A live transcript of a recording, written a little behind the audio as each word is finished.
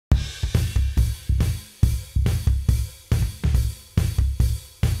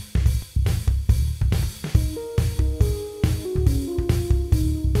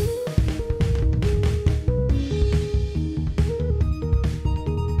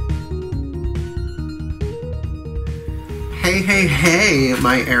Hey, hey, hey,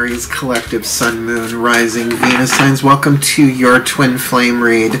 my Aries collective Sun, Moon, Rising, Venus signs. Welcome to your Twin Flame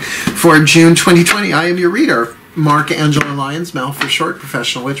read for June 2020. I am your reader, Mark Angelo Lyons, Mel for short,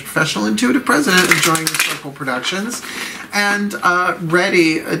 professional witch, professional intuitive president of Joining the Circle Productions, and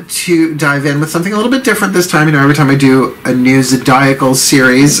ready to dive in with something a little bit different this time. You know, every time I do a new zodiacal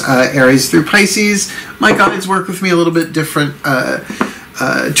series, Aries through Pisces, my guides work with me a little bit different,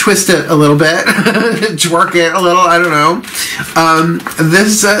 twist it a little bit, twerk it a little, I don't know.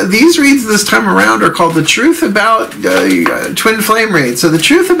 These reads this time around are called The Truth About Twin Flame Read. So the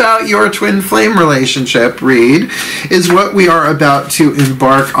truth about your twin flame relationship read is what we are about to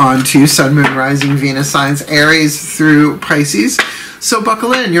embark on to Sun, Moon, Rising, Venus signs, Aries through Pisces. So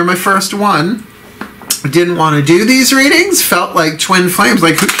buckle in, you're my first one. Didn't want to do these readings, felt like twin flames,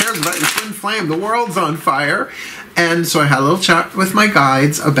 like who cares about your twin flame, the world's on fire. And so I had a little chat with my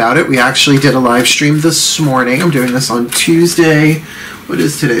guides about it. We actually did a live stream this morning. I'm doing this on Tuesday. What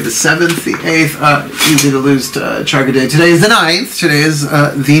is today? The 7th, the 8th. Easy to lose track of day. Today is the 9th. Today is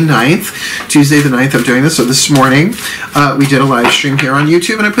the 9th. Tuesday the 9th, I'm doing this. So this morning we did a live stream here on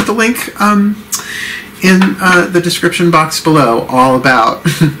YouTube, and I put the link in the description box below, all about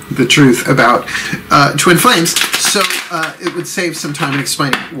the truth about twin flames. So it would save some time in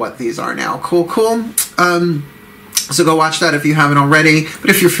explaining what these are now. Cool, cool. So go watch that if you haven't already. But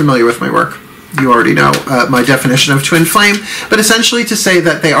if you're familiar with my work, you already know my definition of twin flame. But essentially to say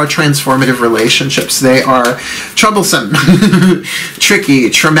that they are transformative relationships. They are troublesome, tricky,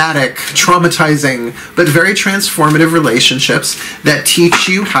 traumatic, traumatizing, but very transformative relationships that teach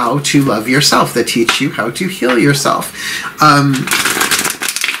you how to love yourself, that teach you how to heal yourself.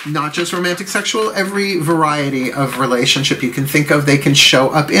 Not just romantic, sexual, every variety of relationship you can think of, they can show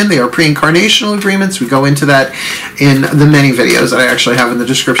up in. They are pre-incarnational agreements. We go into that in the many videos that I actually have in the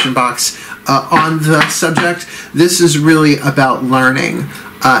description box on the subject. This is really about learning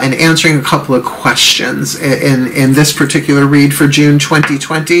and answering a couple of questions in this particular read for June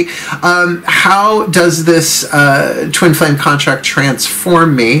 2020. How does this twin flame contract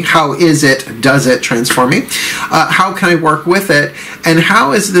transform me? How is it, does it transform me? How can I work with it? And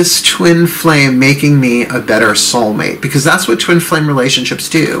how is this twin flame making me a better soulmate? Because that's what twin flame relationships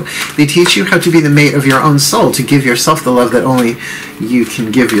do. They teach you how to be the mate of your own soul, to give yourself the love that only you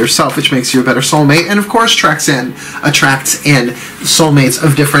can give yourself, which makes you a better soulmate, and of course attracts in soulmates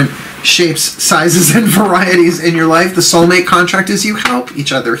of different shapes, sizes, and varieties in your life. The soulmate contract is you help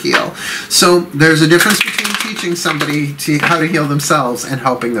each other heal. So there's a difference between teaching somebody how to heal themselves and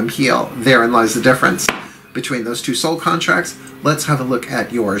helping them heal. Therein lies the difference between those two soul contracts. Let's have a look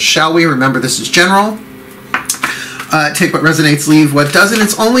at yours, shall we? Remember, this is general. Take what resonates, leave what doesn't.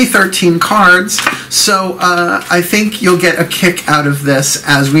 It's only 13 cards, so I think you'll get a kick out of this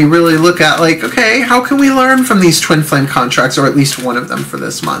as we really look at, like, okay, how can we learn from these twin flame contracts, or at least one of them for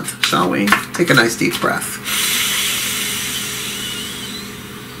this month, shall we? Take a nice deep breath.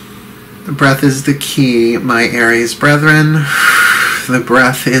 The breath is the key, my Aries brethren. The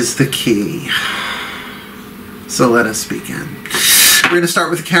breath is the key. So let us begin. We're going to start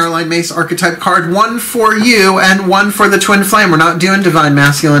with the Caroline Mace archetype card, one for you and one for the twin flame. We're not doing divine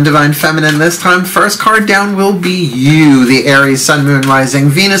masculine, divine feminine this time. First card down will be you, the Aries, Sun, Moon, Rising,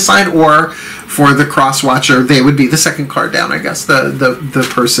 Venus sign, or for the cross watcher, they would be the second card down, I guess, the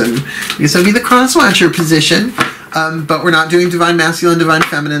person. I guess that would be the cross watcher position. But we're not doing divine masculine, divine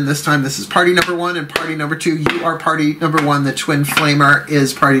feminine this time. This is party number one and party number two. You are party number one. The twin flamer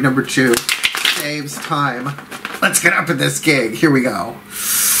is party number two. Saves time. Let's get up at this gig. Here we go.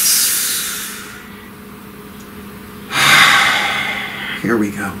 Here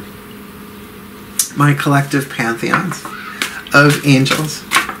we go. My collective pantheons of angels,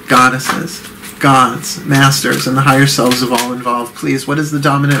 goddesses, gods, masters, and the higher selves of all involved. Please, what is the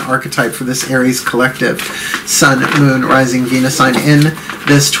dominant archetype for this Aries collective? Sun, Moon, Rising, Venus sign in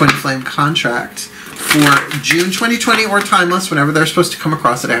this twin flame contract for June 2020, or timeless, whenever they're supposed to come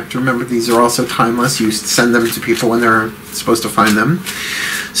across it. I have to remember these are also timeless. You send them to people when they're supposed to find them.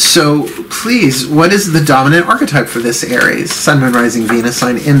 So please, what is the dominant archetype for this Aries, Sun, Moon, Rising, Venus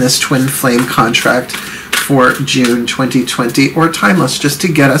sign in this twin flame contract for June 2020, or timeless, just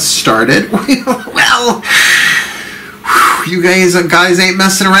to get us started? Well, you guys ain't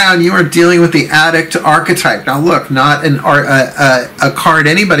messing around. You are dealing with the Addict archetype. Now look, not a card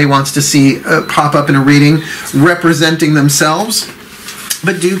anybody wants to see pop up in a reading representing themselves,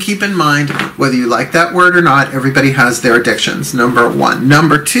 but do keep in mind, whether you like that word or not, everybody has their addictions, number one.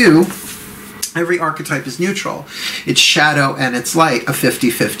 Number two, Every archetype is neutral. It's shadow and it's light, a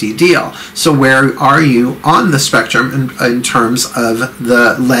 50-50 deal. So where are you on the spectrum in terms of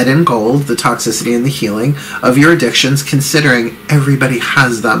the lead and gold, the toxicity and the healing of your addictions, considering everybody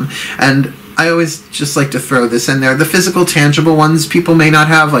has them? And I always just like to throw this in there. The physical, tangible ones people may not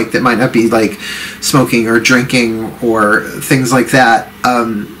have, like that might not be like smoking or drinking or things like that.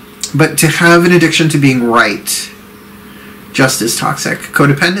 But to have an addiction to being right, just as toxic.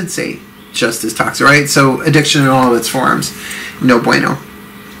 Codependency, just as toxic, right? So addiction in all of its forms, no bueno.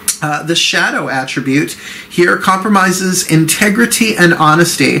 The shadow attribute here compromises integrity and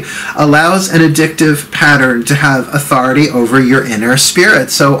honesty, allows an addictive pattern to have authority over your inner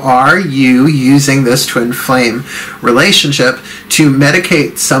spirit. So are you using this twin flame relationship to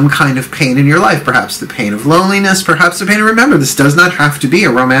medicate some kind of pain in your life? Perhaps the pain of loneliness, perhaps the pain of, remember, this does not have to be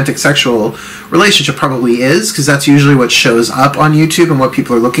a romantic sexual relationship. Probably is, because that's usually what shows up on YouTube and what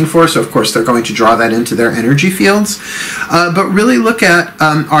people are looking for. So of course they're going to draw that into their energy fields. But really look at,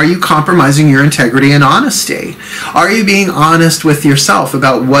 are you compromising your integrity and honesty? Are you being honest with yourself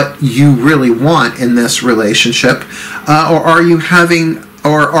about what you really want in this relationship? Or are you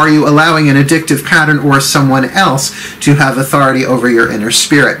allowing an addictive pattern or someone else to have authority over your inner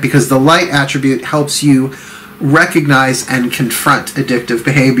spirit? Because the light attribute helps you recognize and confront addictive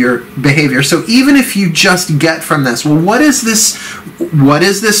behavior. So even if you just get from this, well, what is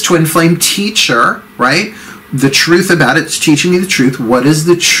this twin flame teacher, right? The truth about it, it's teaching me the truth. What is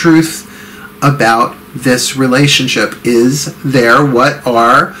the truth about this relationship? Is there,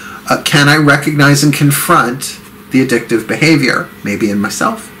 can I recognize and confront the addictive behavior? Maybe in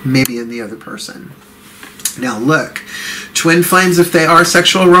myself, maybe in the other person. Now look, twin flames, if they are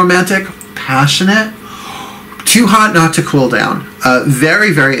sexual, romantic, passionate, too hot not to cool down.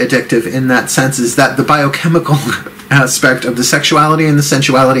 Very, very addictive in that sense is that the biochemical aspect of the sexuality and the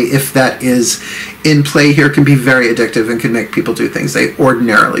sensuality, if that is in play here, can be very addictive and can make people do things they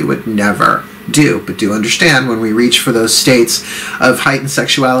ordinarily would never do. But do understand, when we reach for those states of heightened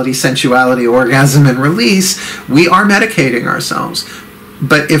sexuality, sensuality, orgasm, and release, we are medicating ourselves.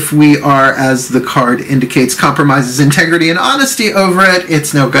 But if we are, as the card indicates, compromises integrity and honesty over it,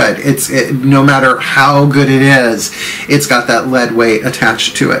 it's no good. No matter how good it is, it's got that lead weight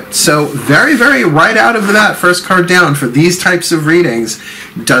attached to it. So very, very right out of that first card down for these types of readings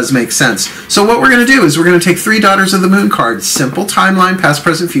does make sense. So what we're going to do is we're going to take 3 Daughters of the Moon cards, simple timeline, past,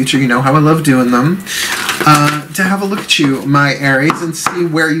 present, future. You know how I love doing them. To have a look at you, my Aries, and see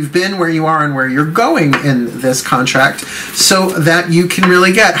where you've been, where you are, and where you're going in this contract, so that you can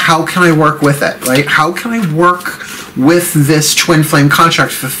really get, how can I work with it, right? How can I work with this twin flame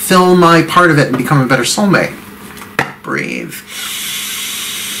contract, fulfill my part of it, and become a better soulmate? Breathe.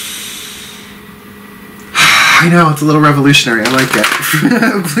 I know, it's a little revolutionary. I like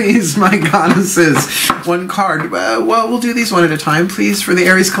it. Please, my goddesses. 1 card. Well, we'll do these one at a time, please, for the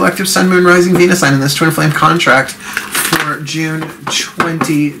Aries Collective Sun, Moon, Rising, Venus sign in this twin flame contract for June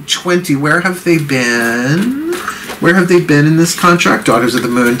 2020. Where have they been? Where have they been in this contract? Daughters of the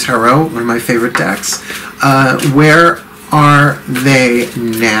Moon Tarot, one of my favorite decks. Where are they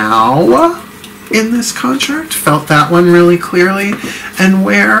now in this contract? Felt that one really clearly. And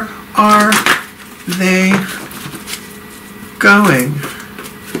where are they going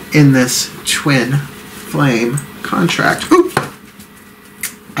in this twin flame contract? Ooh,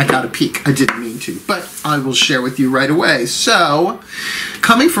 I got a peek. I didn't mean to, but I will share with you right away. So,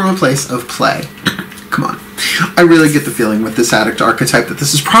 coming from a place of play, come on. I really get the feeling with this addict archetype that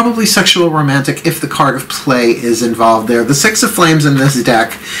this is probably sexual romantic if the card of play is involved there. The 6 of Flames in this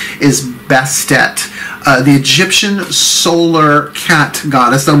deck is Bastet, the Egyptian solar cat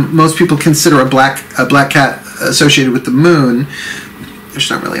goddess, though most people consider a black cat associated with the moon.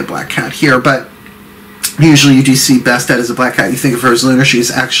 There's not really a black cat here, but usually you do see Bastet as a black cat. You think of her as lunar. She's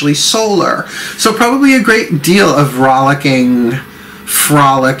actually solar. So probably a great deal of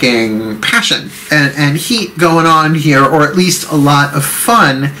frolicking passion and heat going on here, or at least a lot of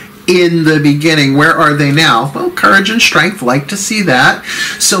fun in the beginning. Where are they now? Well, courage and strength, like to see that.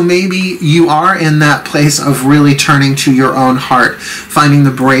 So maybe you are in that place of really turning to your own heart, finding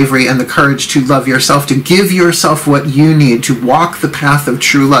the bravery and the courage to love yourself, to give yourself what you need, to walk the path of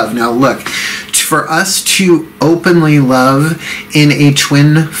true love. Now look, for us to openly love in a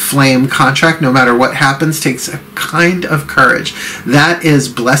twin flame contract, no matter what happens, takes a kind of courage. That is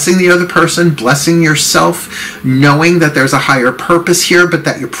blessing the other person, blessing yourself, knowing that there's a higher purpose here, but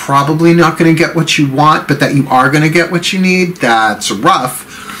that you're probably not going to get what you want, but that you are going to get what you need. That's rough.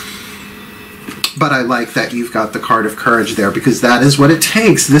 But I like that you've got the card of courage there, because that is what it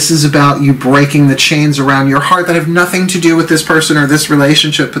takes. This is about you breaking the chains around your heart that have nothing to do with this person or this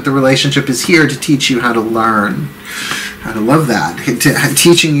relationship, but the relationship is here to teach you how to learn, how to love that,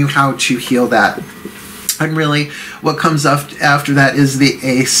 teaching you how to heal that. And really, what comes up after that is the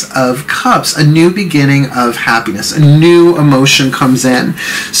Ace of Cups, a new beginning of happiness. A new emotion comes in.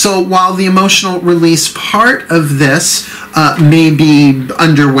 So while the emotional release part of this may be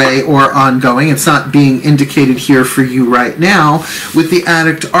underway or ongoing, it's not being indicated here for you right now. With the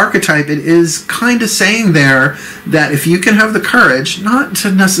Addict archetype, it is kind of saying there that if you can have the courage, not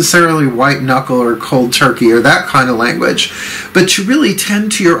to necessarily white knuckle or cold turkey or that kind of language, but to really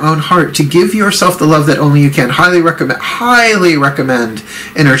tend to your own heart, to give yourself the love that only you can. Highly recommend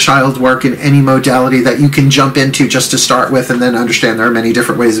inner child work in any modality that you can jump into just to start with, and then understand there are many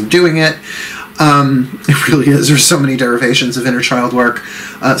different ways of doing it. It really is. There's so many derivations of inner child work,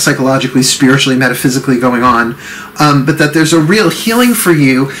 psychologically, spiritually, metaphysically going on. But that there's a real healing for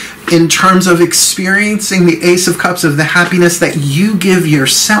you in terms of experiencing the Ace of Cups, of the happiness that you give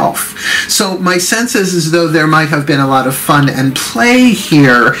yourself. So my sense is as though there might have been a lot of fun and play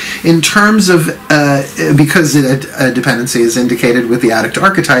here in terms of, because a dependency is indicated with the Addict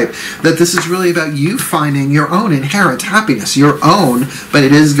archetype, that this is really about you finding your own inherent happiness, your own, but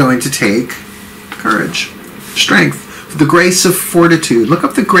it is going to take courage, strength, the grace of fortitude. Look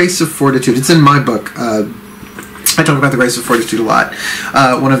up the grace of fortitude. It's in my book. I talk about the grace of fortitude a lot.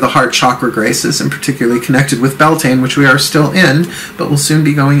 One of the heart chakra graces, and particularly connected with Beltane, which we are still in, but we'll soon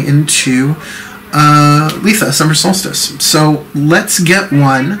be going into Letha, summer solstice. So let's get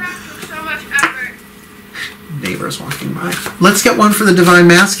one. Neighbors walking by. Let's get one for the Divine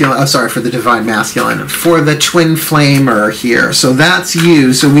Masculine. Oh, sorry, for the Divine Masculine. For the Twin Flamer here. So that's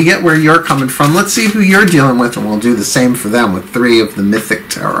you. So we get where you're coming from. Let's see who you're dealing with, and we'll do the same for them with 3 of the Mythic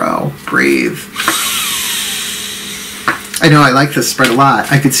Tarot. Breathe. I know I like this spread a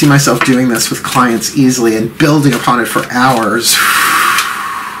lot. I could see myself doing this with clients easily and building upon it for hours.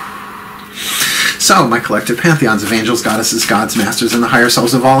 So, my collective pantheons of angels, goddesses, gods, masters, and the higher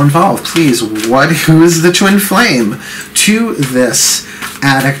selves of all involved, please, who is the twin flame to this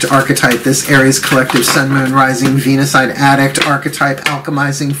Addict archetype, this Aries collective sun, moon, rising, Venus-side Addict archetype,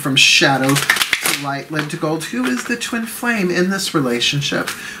 alchemizing from shadow to light, led to gold? Who is the twin flame in this relationship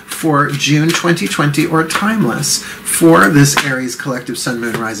for June 2020, or timeless, for this Aries collective sun,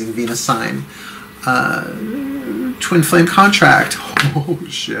 moon, rising, Venus sign? Twin flame contract. Oh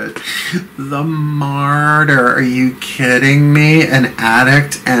shit. The martyr. Are you kidding me? An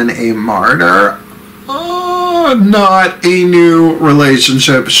addict and a martyr? Oh, not a new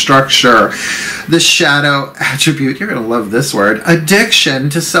relationship structure. The shadow attribute. You're going to love this word. Addiction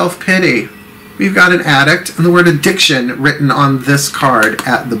to self-pity. We've got an addict and the word addiction written on this card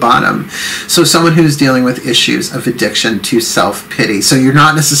at the bottom. So someone who's dealing with issues of addiction to self-pity. So you're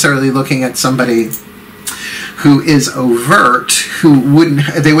not necessarily looking at somebody who is overt,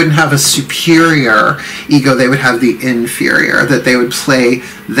 they wouldn't have a superior ego, they would have the inferior, that they would play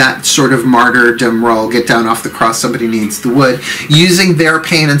that sort of martyrdom role, get down off the cross, somebody needs the wood, using their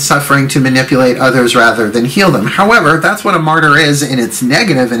pain and suffering to manipulate others rather than heal them. However, that's what a martyr is in its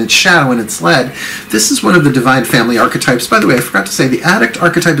negative, in its shadow, in its lead. This is one of the divine family archetypes. By the way, I forgot to say, the addict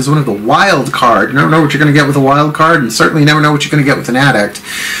archetype is one of the wild card. You never know what you're going to get with a wild card, and certainly never know what you're going to get with an addict.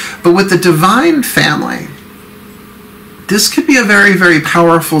 But with the divine family, this could be a very, very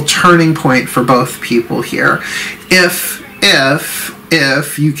powerful turning point for both people here. If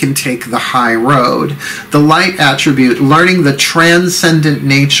you can take the high road. The light attribute, learning the transcendent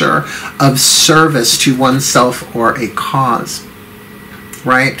nature of service to oneself or a cause.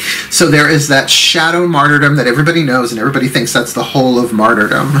 Right? So there is that shadow martyrdom that everybody knows, and everybody thinks that's the whole of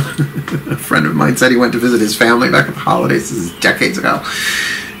martyrdom. A friend of mine said he went to visit his family back at the holidays, this is decades ago.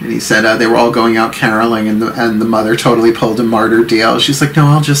 And he said they were all going out caroling, and the mother totally pulled a martyr deal. She's like, no,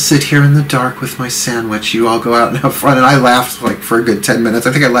 I'll just sit here in the dark with my sandwich. You all go out and have fun. And I laughed like for a good 10 minutes.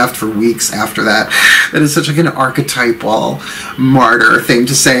 I think I laughed for weeks after that. That is such like an archetypal martyr thing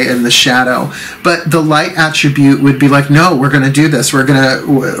to say in the shadow. But the light attribute would be like, no, we're going to do this. We're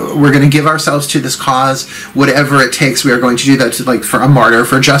going to give ourselves to this cause, whatever it takes. We are going to do that, to, like, for a martyr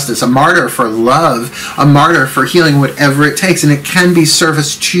for justice, a martyr for love, a martyr for healing, whatever it takes. And it can be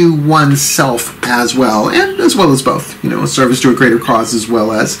service to oneself as well, and as well as both, you know, a service to a greater cause as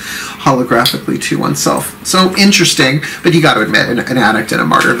well as holographically to oneself. So interesting, but you got to admit, an addict and a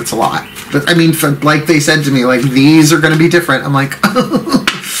martyr, that's a lot. But I mean, like they said to me, like, these are going to be different. I'm like, oh,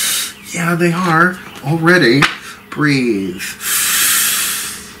 yeah, they are already. Breathe.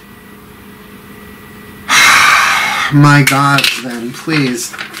 My God, then,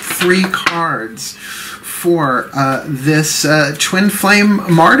 please. 3 cards for this twin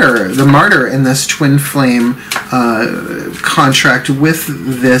flame martyr, the martyr in this twin flame contract with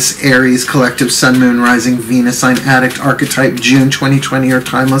this Aries collective Sun, Moon, Rising, Venus sign addict archetype, June 2020 or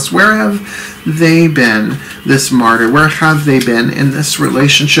timeless. Where have they been, this martyr? Where have they been in this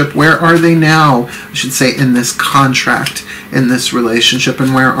relationship? Where are they now, I should say, in this contract, in this relationship?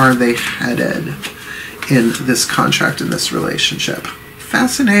 And where are they headed in this contract, in this relationship?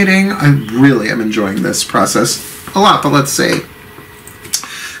 Fascinating. I really am enjoying this process a lot, but let's see.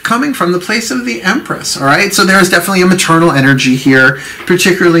 Coming from the place of the Empress, all right? So there's definitely a maternal energy here,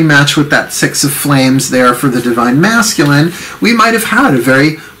 particularly matched with that 6 of flames there for the divine masculine. We might have had a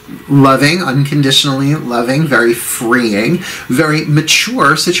very loving, unconditionally loving, very freeing, very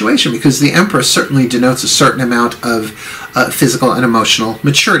mature situation, because the Empress certainly denotes a certain amount of physical and emotional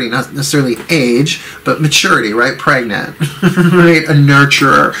maturity, not necessarily age, but maturity, right? Pregnant, right? A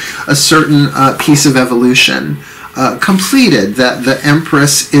nurturer, a certain piece of evolution completed. That the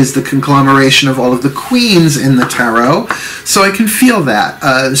Empress is the conglomeration of all of the queens in the tarot, so I can feel that.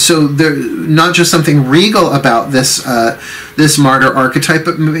 So there, not just something regal about this this martyr archetype,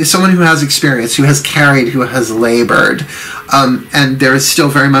 but someone who has experience, who has carried, who has labored. And there is still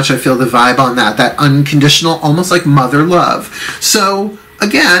very much, I feel, the vibe on that unconditional, almost like mother love. So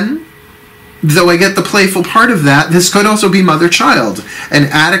again, though I get the playful part of that, this could also be mother-child. An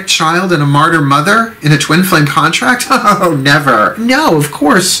addict child and a martyr mother in a twin flame contract? Oh, never. No, of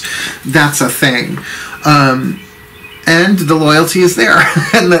course that's a thing. And the loyalty is there,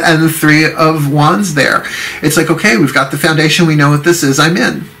 and the 3 of Wands there. It's like, okay, we've got the foundation, we know what this is, I'm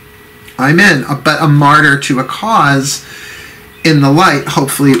in. I'm in. But a martyr to a cause in the light,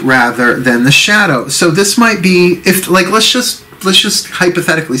 hopefully, rather than the shadow. So this might be, if, like, let's just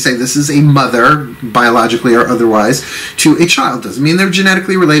hypothetically say this is a mother, biologically or otherwise, to a child. Doesn't mean they're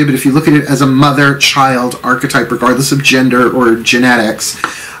genetically related, but if you look at it as a mother-child archetype, regardless of gender or genetics,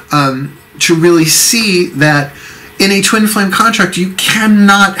 to really see that in a twin flame contract, you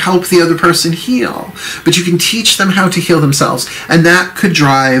cannot help the other person heal, but you can teach them how to heal themselves. And that could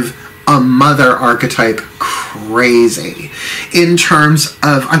drive a mother archetype crazy in terms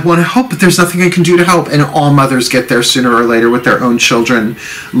of, I want to help, but there's nothing I can do to help. And all mothers get there sooner or later with their own children,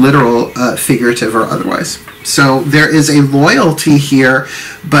 literal, figurative, or otherwise. So there is a loyalty here,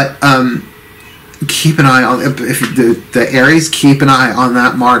 but keep an eye on, if the Aries, keep an eye on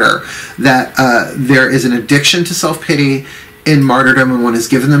that martyr, that there is an addiction to self-pity in martyrdom, and one has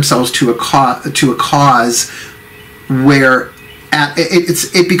given themselves to a cause where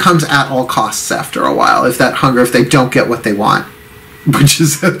it becomes at all costs after a while, if that hunger, if they don't get what they want, which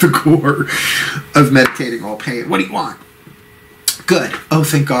is at the core of meditating all pain. What do you want? Good. Oh,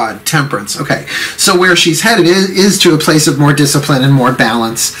 thank God. Temperance. Okay. So where she's headed is to a place of more discipline and more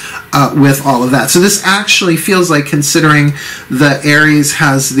balance with all of that. So this actually feels like, considering the Aries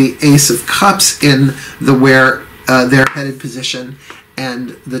has the Ace of Cups in the where they're headed position, and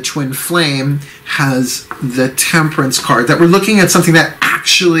the twin flame has the Temperance card, that we're looking at something that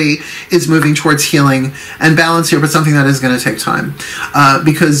actually is moving towards healing and balance here, but something that is going to take time,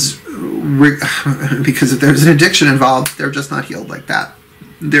 because if there's an addiction involved, they're just not healed like that.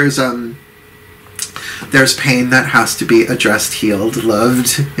 There's pain that has to be addressed, healed,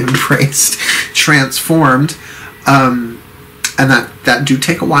 loved, embraced, transformed, and that do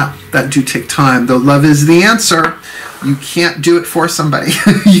take a while. That do take time. Though love is the answer, you can't do it for somebody.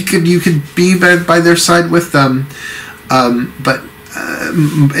 you could be by their side with them, but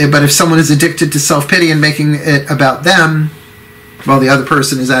if someone is addicted to self-pity and making it about them, while the other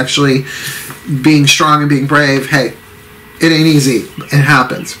person is actually being strong and being brave, hey, it ain't easy. It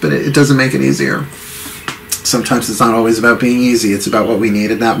happens, but it doesn't make it easier. Sometimes it's not always about being easy. It's about what we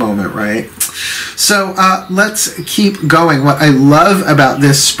need in that moment, right? So let's keep going. What I love about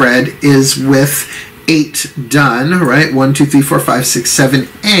this spread is with 8 done, right? 1, 2, 3, 4, 5, 6, 7,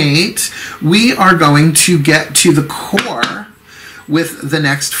 8. We are going to get to the core with the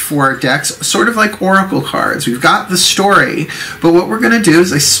next 4 decks, sort of like oracle cards. We've got the story, but what we're going to do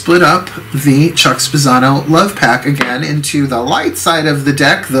is I split up the Chuck Spezzano Love Pack again into the light side of the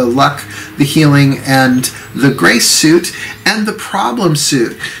deck, the luck, the healing, and the grace suit, and the problem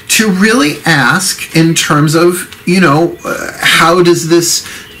suit, to really ask in terms of, how does this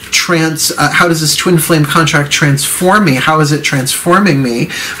twin flame contract transform me? How is it transforming me?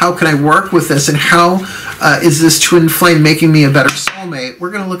 How can I work with this? And how is this twin flame making me a better soulmate?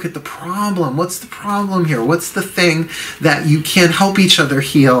 We're going to look at the problem. What's the problem here? What's the thing that you can't help each other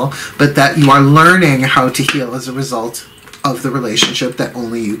heal, but that you are learning how to heal as a result of the relationship that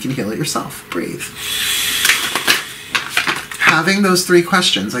only you can heal it yourself? Breathe. having those 3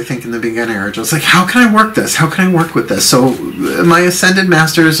 questions, I think, in the beginning are just like, how can I work this? How can I work with this? So my Ascended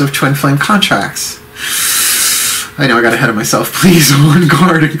Masters of Twin Flame Contracts. I know I got ahead of myself. Please, 1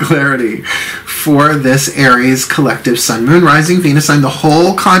 card in clarity for this Aries collective Sun, Moon, Rising, Venus sign. The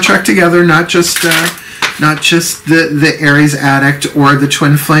whole contract together, not just the Aries Addict or the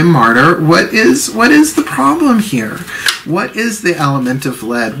Twin Flame Martyr. What is the problem here? What is the element of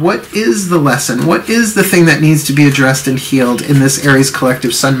lead? What is the lesson? What is the thing that needs to be addressed and healed in this Aries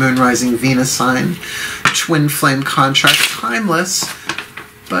collective Sun, Moon, Rising, Venus sign? Twin Flame contract, timeless.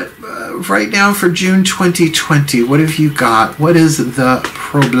 But right now for June 2020, what have you got? What is the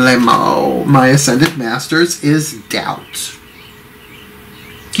problemo? My Ascended Masters is doubt.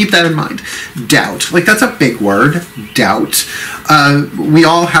 Keep that in mind. Doubt. Like, that's a big word. Doubt. We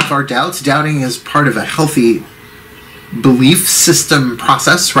all have our doubts. Doubting is part of a healthy belief system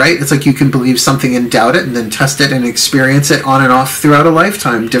process, right? It's like you can believe something and doubt it and then test it and experience it on and off throughout a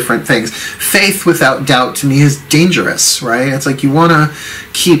lifetime, different things. Faith without doubt to me is dangerous, right? It's like you want to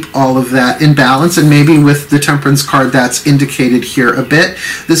keep all of that in balance, and maybe with the Temperance card that's indicated here a bit.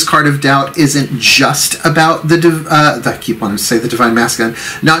 This card of doubt isn't just about the I keep wanting to say the Divine Masculine,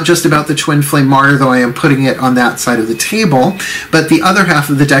 not just about the Twin Flame Martyr, though I am putting it on that side of the table, but the other half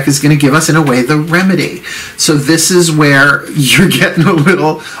of the deck is going to give us, in a way, the remedy. So this is where you're getting a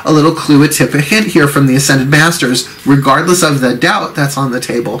little clue, a tip, a hint here from the Ascended Masters. Regardless of the doubt that's on the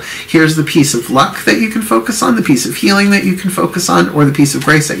table, here's the piece of luck that you can focus on, the piece of healing that you can focus on, or the piece of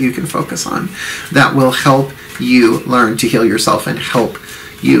grace that you can focus on that will help you learn to heal yourself and help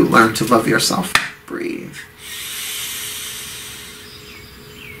you learn to love yourself. Breathe.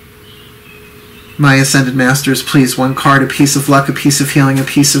 My Ascended Masters, please, 1 card, a piece of luck, a piece of healing, a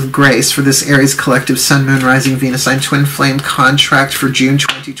piece of grace for this Aries collective Sun, Moon, Rising, Venus sign Twin Flame contract for June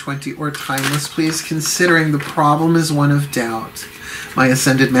 2020 or timeless, please, considering the problem is one of doubt. My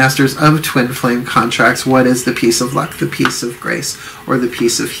Ascended Masters of Twin Flame contracts, what is the piece of luck, the piece of grace, or the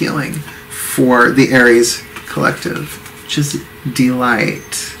piece of healing for the Aries collective, which is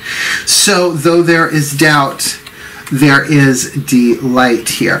delight. So, though there is doubt, there is delight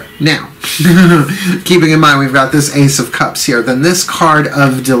here. Now, keeping in mind we've got this Ace of Cups here, then this card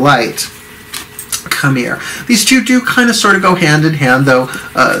of delight, come here. These two do kind of sort of go hand in hand, though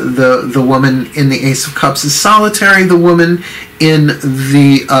the woman in the Ace of Cups is solitary. The woman in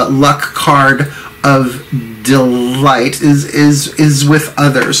the luck card of delight is with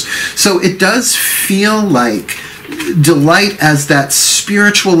others. So it does feel like delight as that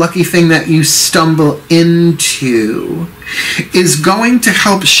spiritual lucky thing that you stumble into is going to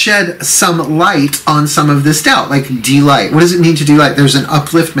help shed some light on some of this doubt. Like delight. What does it mean to delight? There's an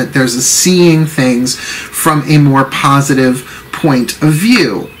upliftment. There's a seeing things from a more positive point of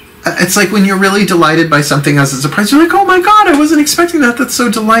view. It's like when you're really delighted by something as a surprise, you're like, oh my God, I wasn't expecting that. That's so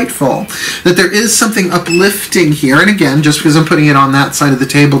delightful. That there is something uplifting here. And again, just because I'm putting it on that side of the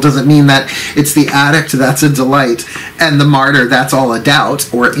table doesn't mean that it's the addict that's a delight and the martyr that's all a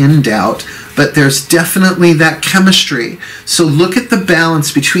doubt or in doubt. But there's definitely that chemistry. So look at the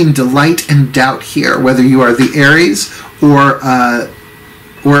balance between delight and doubt here, whether you are the Aries or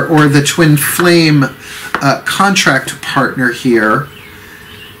the Twin Flame contract partner here.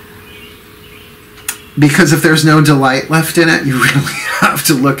 Because if there's no delight left in it, you really have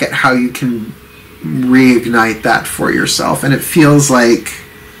to look at how you can reignite that for yourself. And it feels like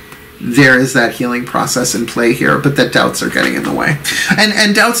there is that healing process in play here, but that doubts are getting in the way.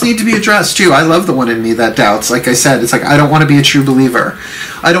 And doubts need to be addressed too. I love the one in me that doubts. Like I said, it's like, I don't want to be a true believer.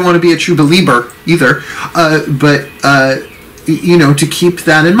 I don't want to be a true believer either. But you know, to keep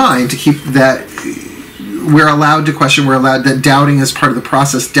that in mind, to keep that... We're allowed to question, we're allowed that doubting is part of the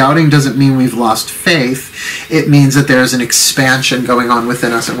process. Doubting doesn't mean we've lost faith. It means that there's an expansion going on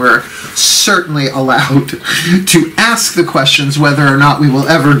within us, and we're certainly allowed to ask the questions. Whether or not we will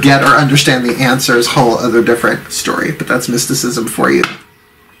ever get or understand the answers, whole other different story. But that's mysticism for you.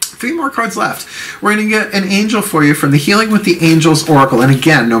 3 more cards left. We're going to get an angel for you from the Healing with the Angels Oracle. And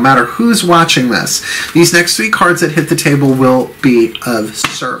again, no matter who's watching this, these next 3 cards that hit the table will be of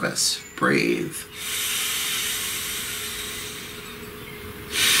service. Breathe.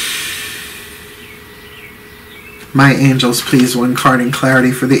 My angels, please, 1 card in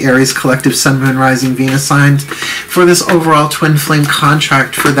clarity for the Aries collective Sun, Moon, Rising, Venus signs for this overall Twin Flame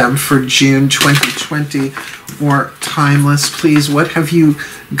contract for them for June 2020 or timeless. Please, what have you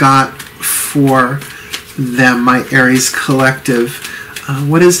got for them, my Aries collective?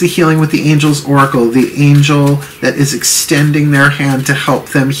 What is the Healing with the Angels Oracle? The angel that is extending their hand to help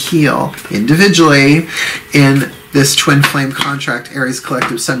them heal individually in this twin flame contract, Aries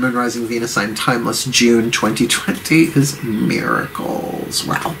collective, Sun, Moon, Rising, Venus sign, timeless, June 2020 is miracles.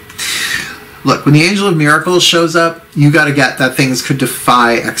 Wow. Look, when the angel of miracles shows up, you got to get that things could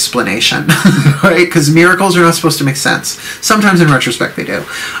defy explanation, right? Because miracles are not supposed to make sense. Sometimes in retrospect they do.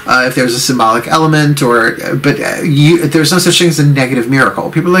 If there's a symbolic element, but there's no such thing as a negative miracle.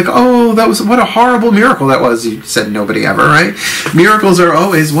 People are like, oh, what a horrible miracle that was. You said nobody ever, right? Miracles are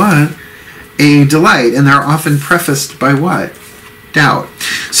always what? A delight, and they're often prefaced by what? Doubt.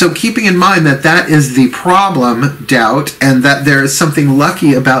 So keeping in mind that that is the problem, doubt, and that there is something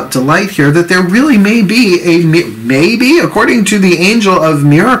lucky about delight here, that there really may be, according to the angel of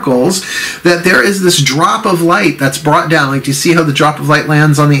miracles, that there is this drop of light that's brought down. Like, do you see how the drop of light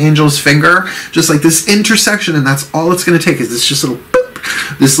lands on the angel's finger? Just like this intersection, and that's all it's going to take is this just little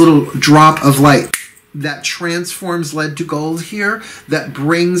boop, this little drop of light that transforms lead to gold here, that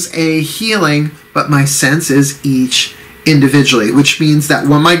brings a healing, but my sense is each individually, which means that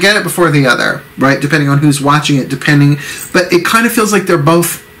one might get it before the other, right? Depending on who's watching it, but it kind of feels like they're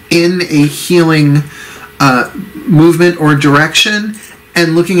both in a healing movement or direction.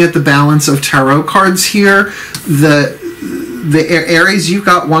 And looking at the balance of tarot cards here, the Aries, you've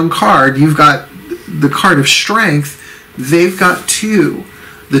got one card, you've got the card of strength, they've got two.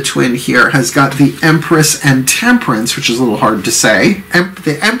 The twin here has got the Empress and Temperance, which is a little hard to say.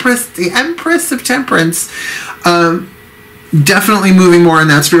 The Empress of Temperance, definitely moving more in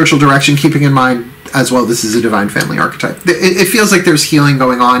that spiritual direction, keeping in mind as well this is a divine family archetype. It feels like there's healing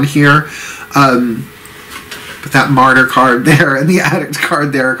going on here. But that Martyr card there and the Addict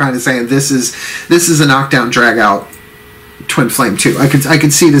card there are kind of saying this is a knockdown, drag out twin flame too. I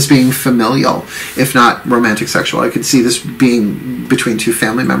could see this being familial, if not romantic sexual. I could see this being between two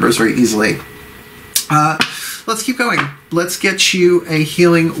family members very easily. Let's keep going. Let's get you a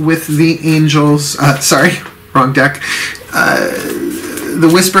healing with the angels. Sorry, wrong deck. The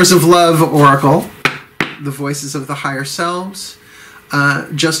Whispers of Love Oracle. The Voices of the Higher Selves.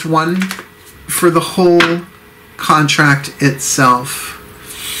 Just one for the whole contract itself.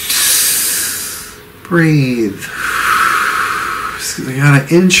 Breathe. I got an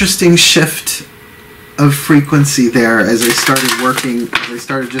interesting shift of frequency there as I started working, as I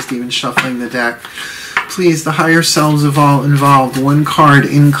started just even shuffling the deck. Please, the higher selves of all involved, one card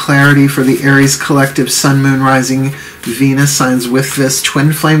in clarity for the Aries collective, Sun, Moon, Rising, Venus signs with this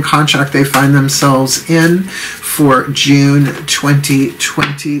twin flame contract they find themselves in for June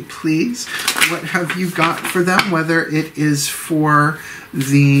 2020. Please, what have you got for them, whether it is for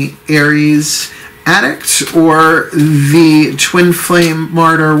the Aries Addict or the twin flame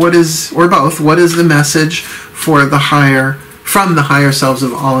martyr, or both, what is the message for from the higher selves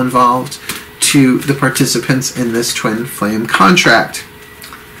of all involved to the participants in this twin flame contract?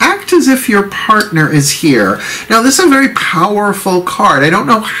 Act as if your partner is here. Now, this is a very powerful card. I don't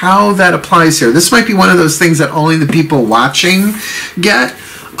know how that applies here. This might be one of those things that only the people watching get.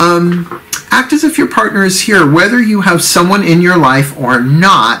 Act as if your partner is here, whether you have someone in your life or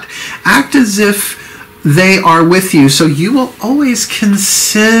not. Act as if they are with you, so you will always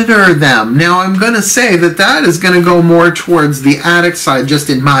consider them. Now, I'm going to say that is going to go more towards the addict side, just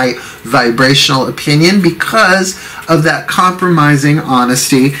in my vibrational opinion, because of that compromising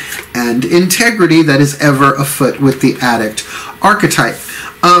honesty and integrity that is ever afoot with the addict archetype.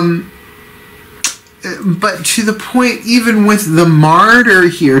 But to the point, even with the martyr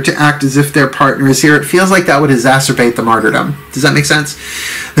here, to act as if their partner is here, it feels like that would exacerbate the martyrdom. Does that make sense?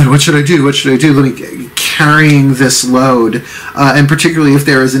 Then what should I do? What should I do? Let me carrying this load, and particularly if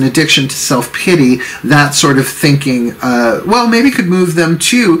there is an addiction to self-pity, that sort of thinking, well, maybe could move them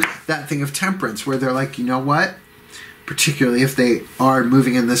to that thing of temperance, where they're like, you know what? Particularly if they are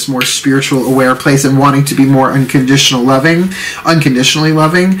moving in this more spiritual aware place and wanting to be more unconditionally loving,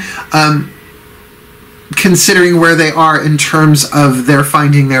 considering where they are in terms of their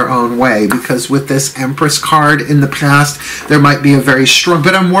finding their own way, because with this Empress card in the past, there might be a very strong,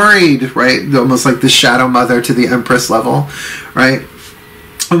 but I'm worried, right? Almost like the shadow mother to the Empress level, right?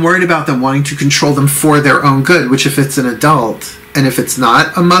 I'm worried about them wanting to control them for their own good, which if it's an adult, and if it's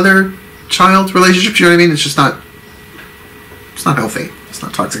not a mother-child relationship, you know what I mean? It's just not, it's not healthy. It's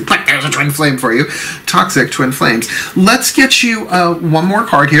not toxic. But there's a twin flame for you. Toxic twin flames. Let's get you one more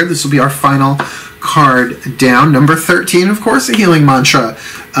card here. This will be our final card down. Number 13, of course, a healing mantra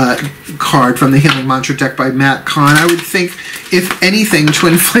card from the healing mantra deck by Matt Kahn. I would think, if anything,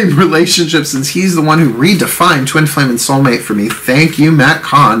 twin flame relationship, since he's the one who redefined twin flame and soulmate for me. Thank you, Matt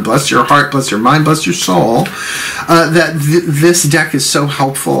Kahn. Bless your heart, bless your mind, bless your soul. That this deck is so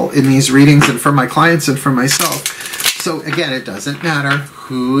helpful in these readings and for my clients and for myself, So again, it doesn't matter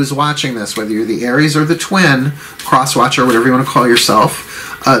who's watching this, whether you're the Aries or the twin, cross watcher, whatever you want to call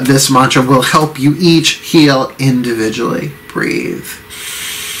yourself. This mantra will help you each heal individually. Breathe.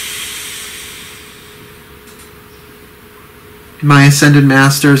 My Ascended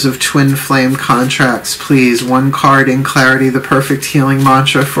Masters of Twin Flame Contracts, please, one card in clarity, the perfect healing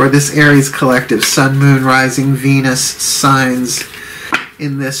mantra for this Aries collective, Sun, Moon, Rising, Venus signs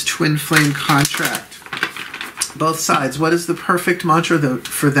in this Twin Flame contract. Both sides, what is the perfect mantra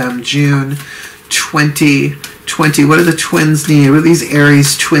for them? June 2020. What do the twins need? What do these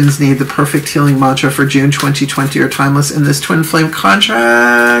Aries twins need? The perfect healing mantra for June 2020 or timeless in this Twin Flame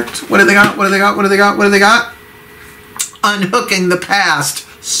contract. What do they got? What do they got? What do they got? What do they got? Unhooking the Past.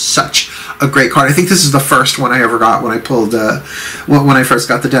 Such a great card. I think this is the first one I ever got when I pulled, when I first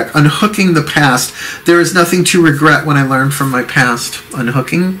got the deck. Unhooking the Past. There is nothing to regret when I learned from my past.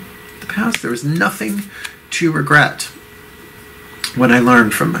 Unhooking the Past. There is nothing to regret when I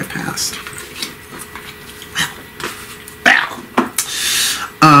learned from my past.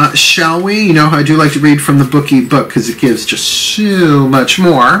 Shall we? You know, I do like to read from the bookie book because it gives just so much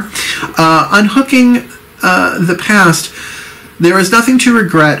more. Unhooking the Past. There is nothing to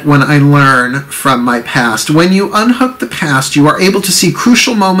regret when I learn from my past. When you unhook the past, you are able to see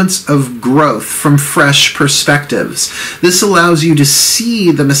crucial moments of growth from fresh perspectives. This allows you to see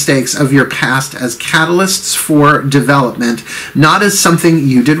the mistakes of your past as catalysts for development, not as something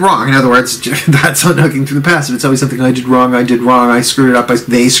you did wrong. In other words, that's unhooking through the past. If it's always something I did wrong, I screwed it up,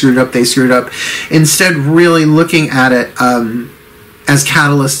 they screwed it up, they screwed it up. Instead, really looking at it as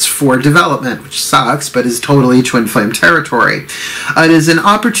catalysts for development, which sucks, but is totally twin flame territory. It is an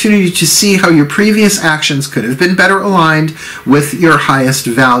opportunity to see how your previous actions could have been better aligned with your highest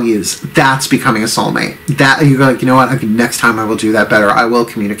values. That's becoming a soulmate. That you go like, you know what, next time I will do that better. I will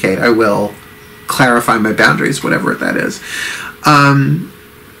communicate. I will clarify my boundaries, whatever that is.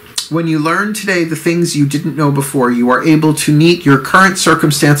 When you learn today the things you didn't know before, you are able to meet your current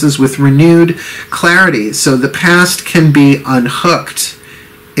circumstances with renewed clarity. So the past can be unhooked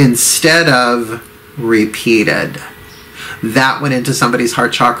instead of repeated. That went into somebody's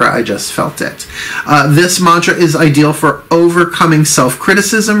heart chakra. I just felt it. This mantra is ideal for overcoming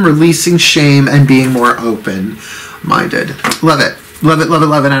self-criticism, releasing shame, and being more open-minded. Love it. Love it, love it,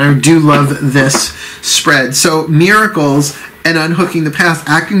 love it. And I do love this spread. So miracles and unhooking the past,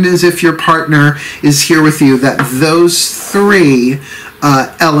 acting as if your partner is here with you, that those three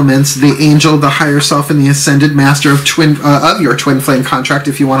elements, the angel, the higher self, and the ascended master of your twin flame contract,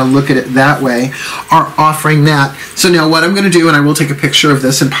 if you want to look at it that way, are offering that. So now what I'm going to do, and I will take a picture of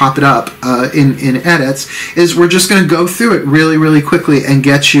this and pop it up in edits, is we're just going to go through it really, really quickly and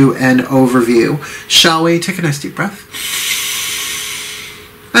get you an overview. Shall we? Take a nice deep breath.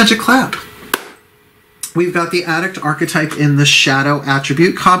 Magic clap. We've got the addict archetype in the shadow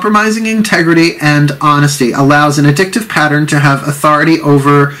attribute. Compromising integrity and honesty allows an addictive pattern to have authority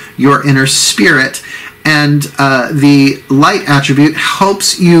over your inner spirit. And the light attribute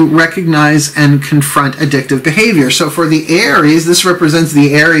helps you recognize and confront addictive behavior. So for the Aries, this represents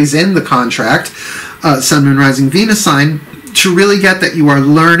the Aries in the contract, Sun, Moon, Rising, Venus sign, to really get that you are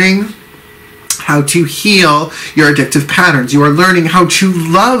learning how to heal your addictive patterns. You are learning how to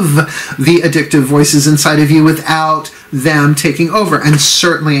love the addictive voices inside of you without them taking over. And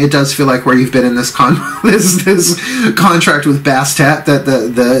certainly it does feel like where you've been in this this contract with Bastet, that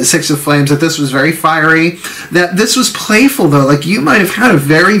the Six of Flames, that this was very fiery, that this was playful though. Like you might have had a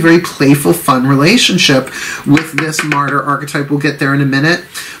very, very playful, fun relationship with this martyr archetype. We'll get there in a minute.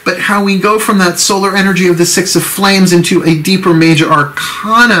 But how we go from that solar energy of the Six of Flames into a deeper major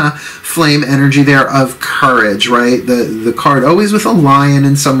arcana flame energy there of courage, right? The card always with a lion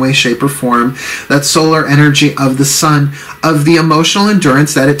in some way, shape, or form. That solar energy of the sun, of the emotional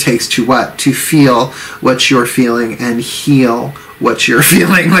endurance that it takes to what? To feel what you're feeling and heal what you're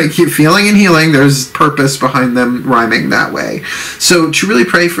feeling. Like you're feeling and healing, there's purpose behind them rhyming that way. So to really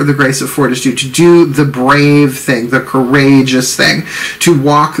pray for the grace of fortitude, to do the brave thing, the courageous thing, to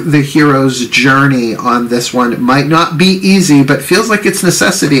walk the hero's journey on this one. It might not be easy, but feels like it's a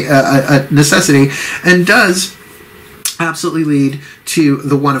necessity, and does absolutely lead to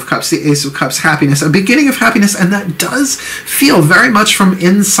the One of Cups, the Ace of Cups, happiness, a beginning of happiness, and that does feel very much from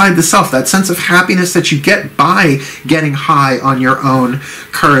inside the self, that sense of happiness that you get by getting high on your own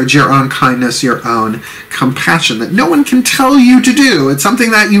courage, your own kindness, your own compassion, that no one can tell you to do. It's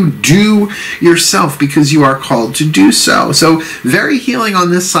something that you do yourself because you are called to do so. So very healing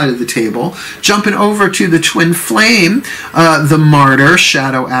on this side of the table. Jumping over to the twin flame, the martyr,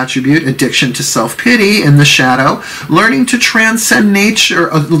 shadow attribute, addiction to self-pity in the shadow, learning to transcend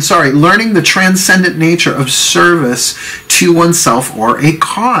learning the transcendent nature of service to oneself or a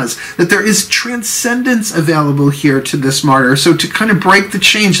cause. That there is transcendence available here to this martyr. So to kind of break the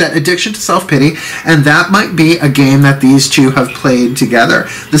change, that addiction to self-pity, and that might be a game that these two have played together.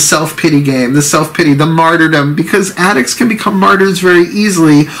 The self-pity game, the self-pity, the martyrdom, because addicts can become martyrs very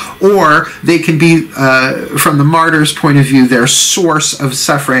easily, or they can be, from the martyr's point of view, their source of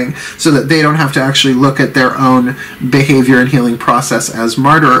suffering, so that they don't have to actually look at their own behavior and healing process as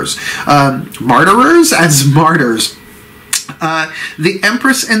martyrers. As martyrs. The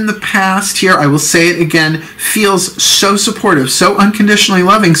Empress in the past here, I will say it again, feels so supportive, so unconditionally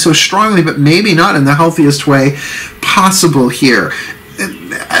loving, so strongly, but maybe not in the healthiest way possible here.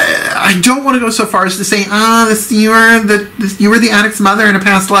 I don't want to go so far as to say, you were the addict's mother in a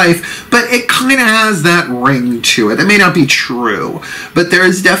past life, but it kind of has that ring to it. It may not be true, but there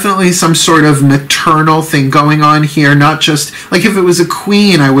is definitely some sort of maternal thing going on here. Not just like if it was a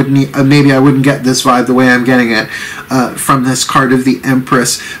queen, I wouldn't maybe I wouldn't get this vibe the way I'm getting it from this card of the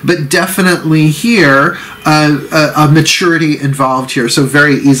Empress, but definitely here a maturity involved here. So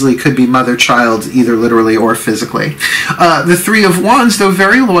very easily could be mother-child, either literally or physically. The Three of Wands, though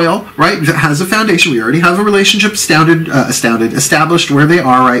very loyal, right, has a foundation. We already have a relationship established where they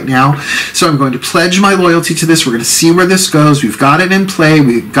are right now. So I'm going to pledge my loyalty to this. We're going to see where this goes. We've got it in play.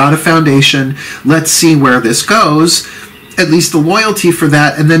 We've got a foundation. Let's see where this goes. At least the loyalty for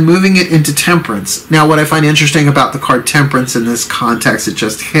that, and then moving it into Temperance. Now, what I find interesting about the card Temperance in this context, it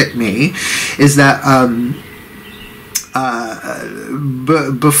just hit me, is that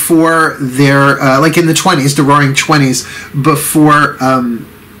before their, like in the 20s, the roaring 20s, before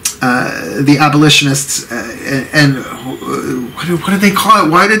the abolitionists, and what did they call it?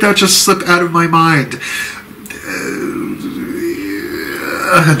 Why did that just slip out of my mind?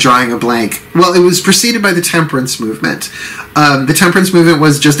 Drawing a blank. Well, it was preceded by the Temperance movement. The Temperance movement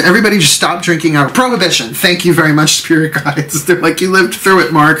was just everybody just stop drinking out of prohibition. Thank you very much, spirit guides. They're like, you lived through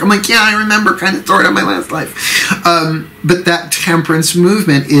it, Mark. I'm like, yeah, I remember, kind of sort of my last life. But that Temperance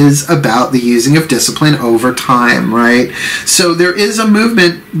movement is about the using of discipline over time, right? So there is a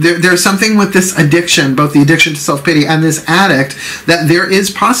movement, there's something with this addiction, both the addiction to self-pity and this addict, that there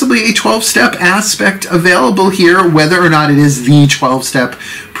is possibly a 12-step aspect available here, whether or not it is the 12-step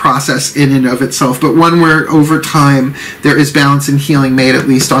process in and of itself, but one where over time there is balance and healing made, at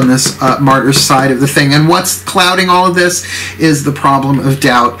least on this martyr's side of the thing. And what's clouding all of this is the problem of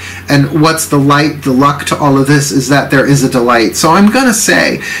doubt, and what's the light, the luck to all of this is that there is a delight. So I'm going to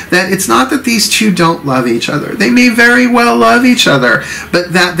say that it's not that these two don't love each other. They may very well love each other,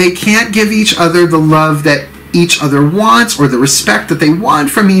 but that they can't give each other the love that each other wants, or the respect that they want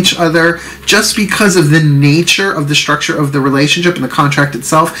from each other, just because of the nature of the structure of the relationship and the contract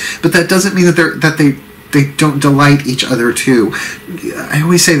itself. But that doesn't mean that they don't delight each other too. I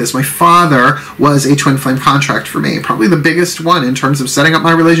always say this, my father was a twin flame contract for me, probably the biggest one in terms of setting up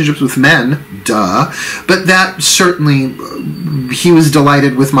my relationships with men, duh, but that certainly, he was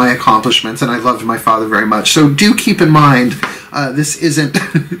delighted with my accomplishments, and I loved my father very much. So do keep in mind, this isn't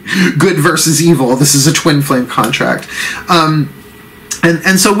good versus evil, this is a twin flame contract.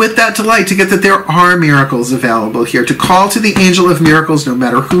 And so with that delight, to get that there are miracles available here, to call to the angel of miracles, no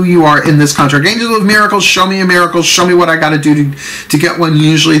matter who you are in this contract. Angel of miracles, show me a miracle, show me what I got to do to get one.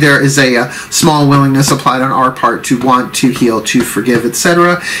 Usually there is a small willingness applied on our part to want, to heal, to forgive,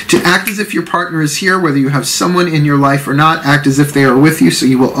 etc. To act as if your partner is here, whether you have someone in your life or not, act as if they are with you, so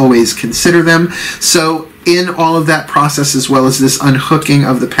you will always consider them. So in all of that process, as well as this unhooking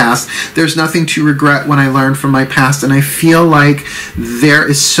of the past, there's nothing to regret when I learned from my past, and I feel like there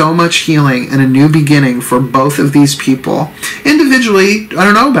is so much healing and a new beginning for both of these people. Individually, I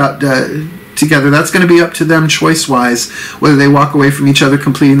don't know about together. That's going to be up to them choice-wise, whether they walk away from each other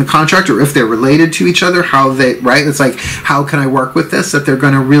completing the contract, or if they're related to each other, how they, right? It's like, how can I work with this? That they're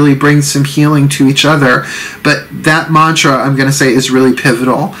going to really bring some healing to each other. But that mantra, I'm going to say, is really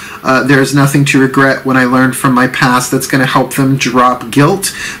pivotal. There's nothing to regret when I learned from my past. That's going to help them drop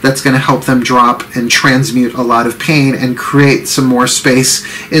guilt. That's going to help them drop and transmute a lot of pain and create some more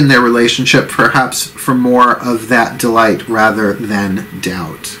space in their relationship, perhaps for more of that delight rather than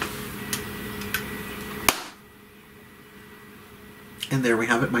doubt. And there we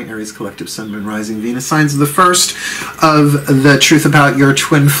have it, my Aries collective Sun, Moon, Rising, Venus signs. The first of the Truth About Your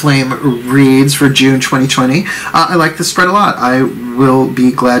Twin Flame reads for June 2020. I like this spread a lot. I will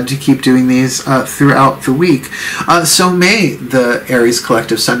be glad to keep doing these throughout the week. So may the Aries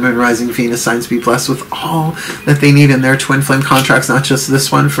collective Sun, Moon, Rising, Venus signs be blessed with all that they need in their twin flame contracts, not just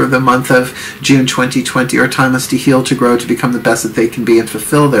this one for the month of June 2020, or timeless, to heal, to grow, to become the best that they can be, and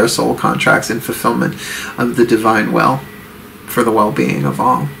fulfill their soul contracts in fulfillment of the divine will. for the well-being of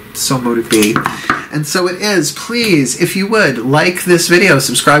all. So mote it be. And so it is. Please, if you would, like this video,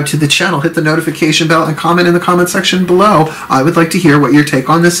 subscribe to the channel, hit the notification bell, and comment in the comment section below. I would like to hear what your take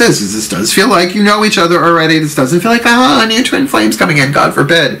on this is, because this does feel like you know each other already. This doesn't feel like, new twin flames coming in. God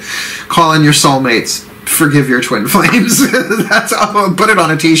forbid. Call in your soulmates. Forgive your twin flames. That's I'll put it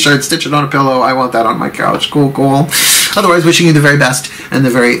on a t-shirt, stitch it on a pillow. I want that on my couch. Cool, cool. Otherwise, wishing you the very best and the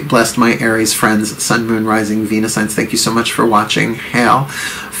very blessed, my Aries friends, Sun, Moon, Rising, Venus signs. Thank you so much for watching. Hail,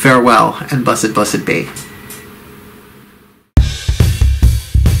 farewell, and blessed, blessed be.